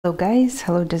Hello guys,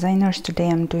 hello designers. Today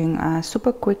I'm doing a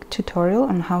super quick tutorial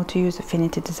on how to use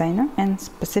Affinity Designer and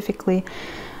specifically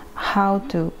how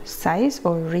to size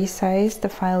or resize the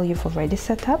file you've already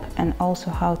set up, and also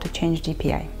how to change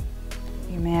DPI.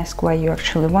 You may ask why you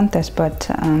actually want this, but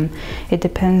it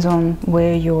depends on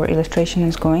where your illustration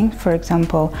is going. For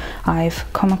example, I've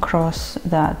come across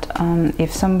that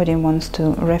if somebody wants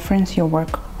to reference your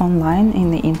work online in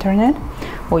the internet,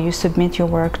 or you submit your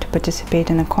work to participate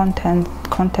in a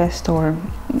contest or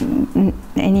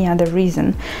any other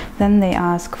reason, then they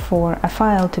ask for a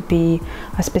file to be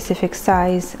a specific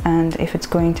size, and if it's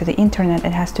going to the internet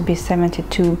it has to be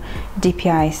 72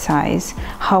 DPI size.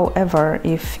 However,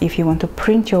 if you want to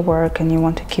print your work and you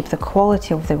want to keep the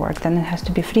quality of the work, then it has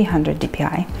to be 300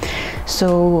 DPI.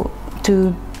 So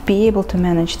to be able to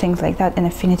manage things like that in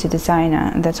Affinity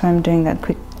Designer, that's why I'm doing that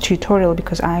quick tutorial,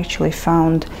 because I actually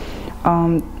found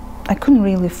I couldn't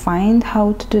really find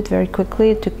how to do it very quickly.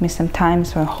 It took me some time,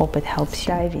 so I hope it helps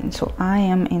you dive in. So I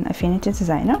am in Affinity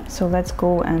Designer, so let's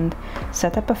go and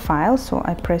set up a file. So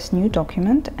I press new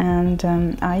document, and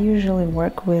I usually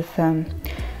work with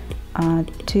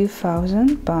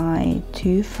 2000 by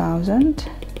 2000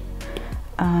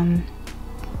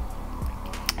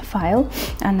 file,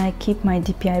 and I keep my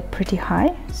DPI pretty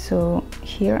high. So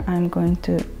here I'm going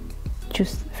to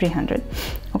choose 300.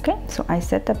 Okay, so I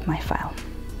set up my file.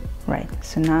 Right,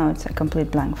 so now it's a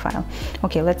complete blank file.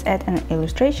 Okay, let's add an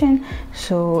illustration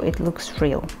so it looks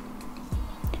real.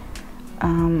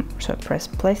 So press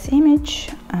place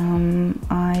image.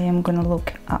 I am gonna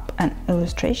look up an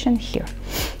illustration here.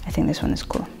 I think this one is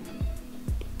cool.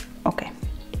 Okay,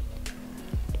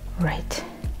 right,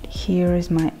 here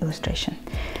is my illustration.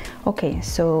 Okay,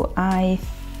 so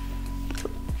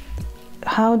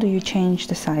how do you change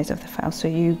the size of the file? So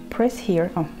you press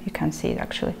here. Oh, you can't see it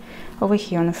actually. Over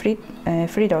here on the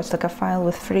three dots, like a file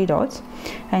with 3 dots,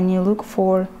 and you look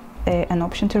for an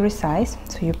option to resize.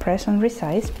 So you press on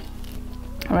resize,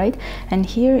 right? And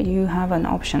here you have an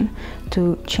option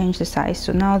to change the size.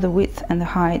 So now the width and the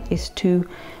height is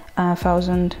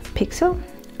 2000 pixel.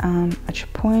 At your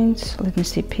points, let me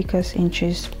see, picas,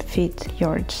 inches, feet,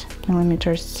 yards,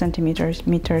 millimeters, centimeters,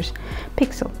 meters,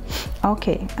 pixel.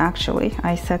 Okay, actually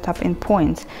I set up in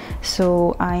points,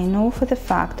 so I know for the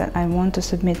fact that I want to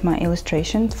submit my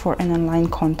illustration for an online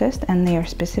contest, and they are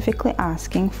specifically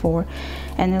asking for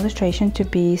an illustration to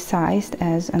be sized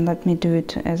as, and let me do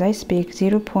it as I speak,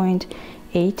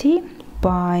 0.80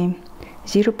 by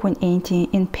 0.80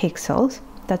 in pixels.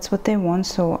 That's what they want,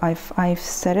 so I've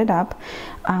set it up.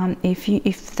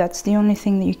 If that's the only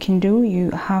thing that you can do, you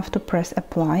have to press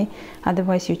apply,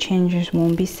 otherwise your changes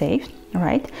won't be saved,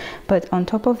 right? But on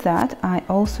top of that, I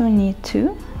also need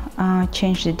to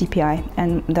change the DPI,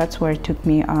 and that's where it took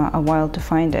me a while to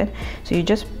find it. So you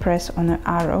just press on an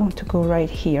arrow to go right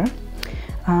here,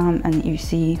 and you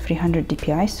see 300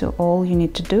 DPI. So all you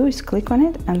need to do is click on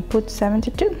it and put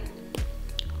 72.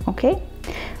 Okay,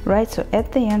 right, so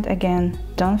at the end again,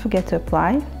 don't forget to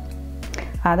apply,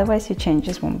 otherwise your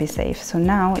changes won't be safe. So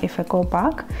now if I go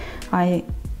back, I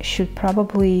should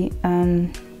probably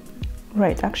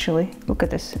right, actually look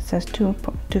at this, it says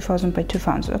 2000 by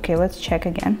 2000. Okay, let's check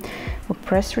again. We'll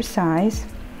press resize.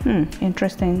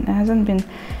 Interesting, it hasn't been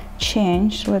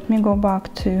changed. Let me go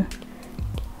back to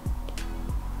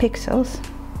pixels,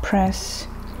 press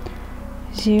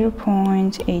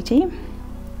 0.80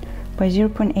 by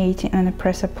 0.80 and I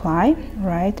press apply.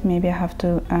 Right, maybe I have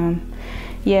to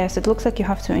yes, it looks like you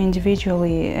have to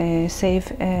individually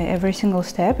save every single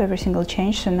step, every single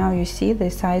change. So now you see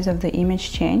the size of the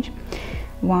image change,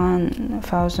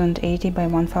 1080 by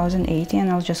 1080, and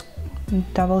I'll just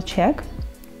double check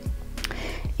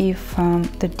if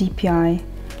the DPI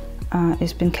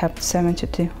is been kept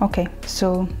 72. Okay,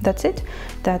 so that's it.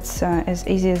 That's as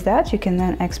easy as that. You can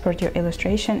then export your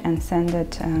illustration and send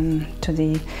it to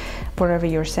the wherever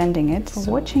you're sending it. For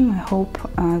watching, I hope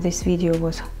this video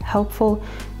was helpful.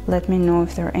 Let me know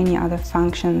if there are any other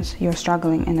functions you're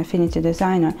struggling in Affinity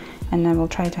Designer, and I will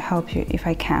try to help you if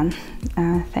I can.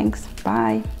 Thanks,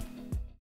 bye.